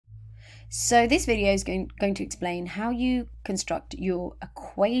So this video is going to explain how you construct your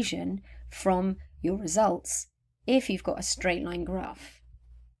equation from your results if you've got a straight line graph.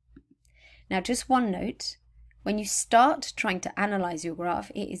 Now, just one note, when you start trying to analyze your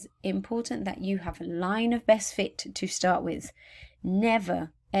graph, it is important that you have a line of best fit to start with.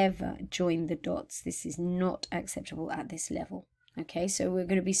 Never, ever join the dots. This is not acceptable at this level. Okay, so we're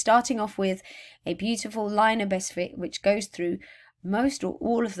going to be starting off with a beautiful line of best fit which goes through most or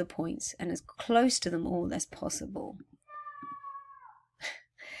all of the points and as close to them all as possible.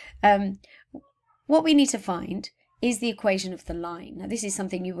 What we need to find is the equation of the line. Now, this is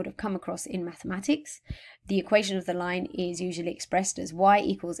something you would have come across in mathematics. The equation of the line is usually expressed as y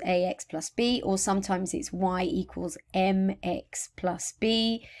equals ax plus b, or sometimes it's y equals mx plus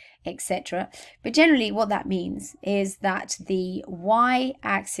b, etc. But generally what that means is that the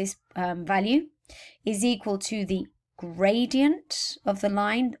y-axis value is equal to the gradient of the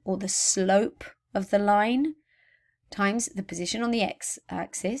line, or the slope of the line, times the position on the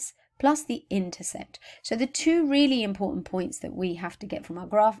x-axis plus the intercept. So the two really important points that we have to get from our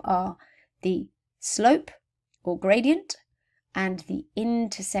graph are the slope or gradient and the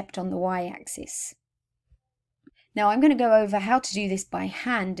intercept on the y-axis. Now I'm going to go over how to do this by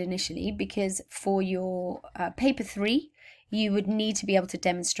hand initially, because for your paper 3 you would need to be able to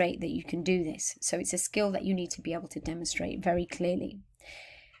demonstrate that you can do this. So it's a skill that you need to be able to demonstrate very clearly.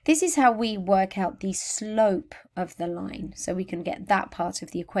 This is how we work out the slope of the line, so we can get that part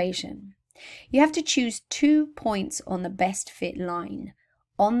of the equation. You have to choose 2 points on the best fit line.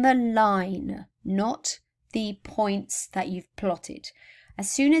 On the line, not the points that you've plotted.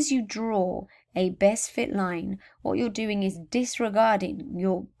 As soon as you draw a best fit line, what you're doing is disregarding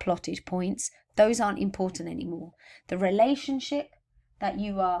your plotted points. Those aren't important anymore. The relationship that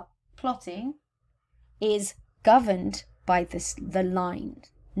you are plotting is governed by the line,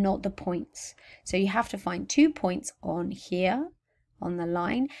 not the points. So you have to find 2 points on here, on the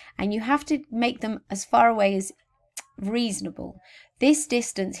line, and you have to make them as far away as reasonable. This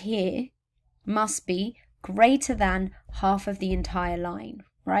distance here must be greater than half of the entire line,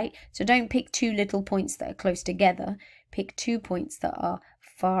 right? So don't pick 2 little points that are close together. Pick 2 points that are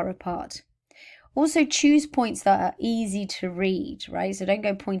far apart. Also choose points that are easy to read, right? So don't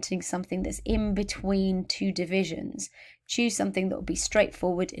go pointing something that's in between 2 divisions. Choose something that will be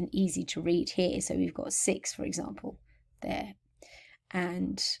straightforward and easy to read here. So we've got 6, for example, there.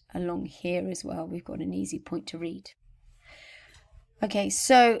 And along here as well, we've got an easy point to read. Okay,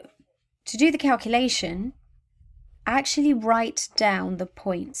 so to do the calculation, actually write down the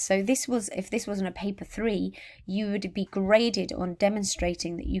points. So if this wasn't a paper 3, you would be graded on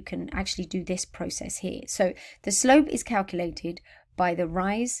demonstrating that you can actually do this process here. So the slope is calculated by the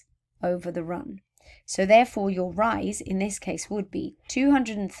rise over the run. So therefore your rise in this case would be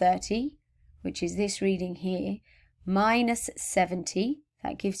 230, which is this reading here, minus 70.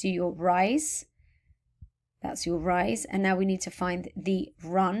 That gives you your rise. That's your rise. And now we need to find the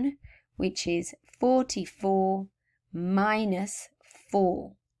run, which is 44 minus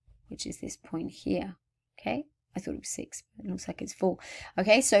 4, which is this point here. Okay, I thought it was 6, but it looks like it's 4.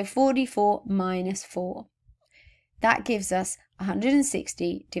 Okay, so 44 minus 4. That gives us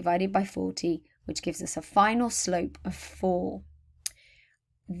 160 divided by 40, which gives us a final slope of 4.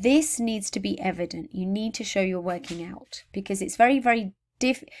 This needs to be evident. You need to show you're working out, because it's very, very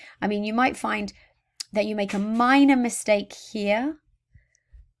I mean, you might find that you make a minor mistake here,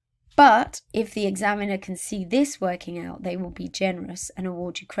 but if the examiner can see this working out, they will be generous and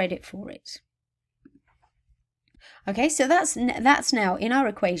award you credit for it. Okay, so that's now in our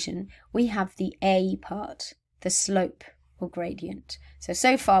equation, we have the A part, the slope or gradient.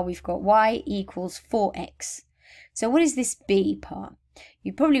 So far we've got y equals 4x. So what is this B part?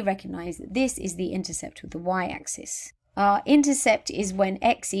 You probably recognize that this is the intercept with the y-axis. Our intercept is when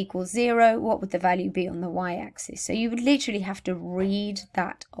x equals 0, what would the value be on the y-axis? So you would literally have to read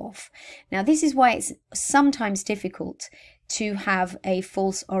that off. Now this is why it's sometimes difficult to have a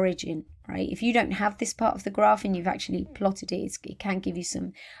false origin, right? If you don't have this part of the graph and you've actually plotted it, it can give you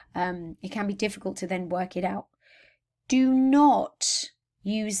some, it can be difficult to then work it out. Do not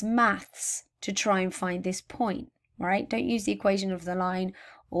use maths to try and find this point, right? Don't use the equation of the line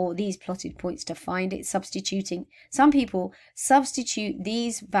or these plotted points to find it, substituting. Some people substitute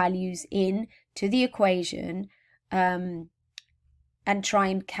these values in to the equation and try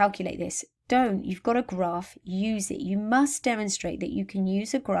and calculate this. Don't. You've got a graph, use it. You must demonstrate that you can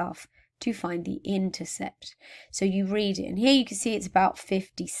use a graph to find the intercept. So you read it, and here you can see it's about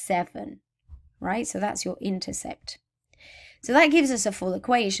 57, right? So that's your intercept. So that gives us a full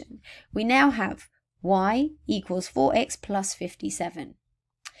equation. We now have y equals 4x plus 57.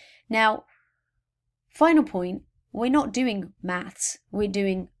 Now, final point, we're not doing maths, we're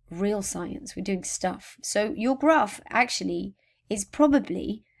doing real science, we're doing stuff. So your graph actually is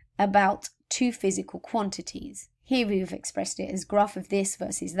probably about two physical quantities. Here we've expressed it as graph of this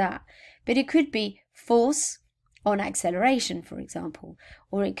versus that, but it could be force on acceleration, for example,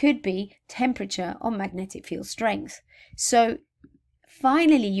 or it could be temperature on magnetic field strength. So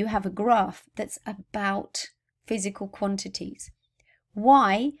finally you have a graph that's about physical quantities.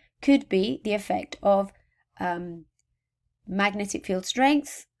 Y could be the effect of magnetic field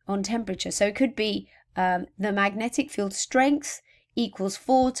strength on temperature. So it could be the magnetic field strength equals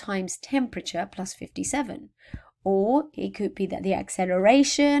 4 times temperature plus 57. Or it could be that the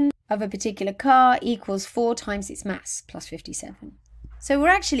acceleration of a particular car equals 4 times its mass plus 57. So we're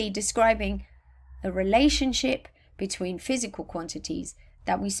actually describing a relationship between physical quantities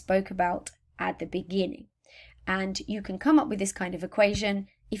that we spoke about at the beginning. And you can come up with this kind of equation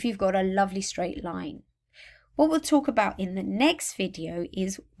if you've got a lovely straight line. What we'll talk about in the next video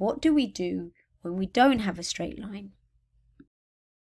is what do we do when we don't have a straight line.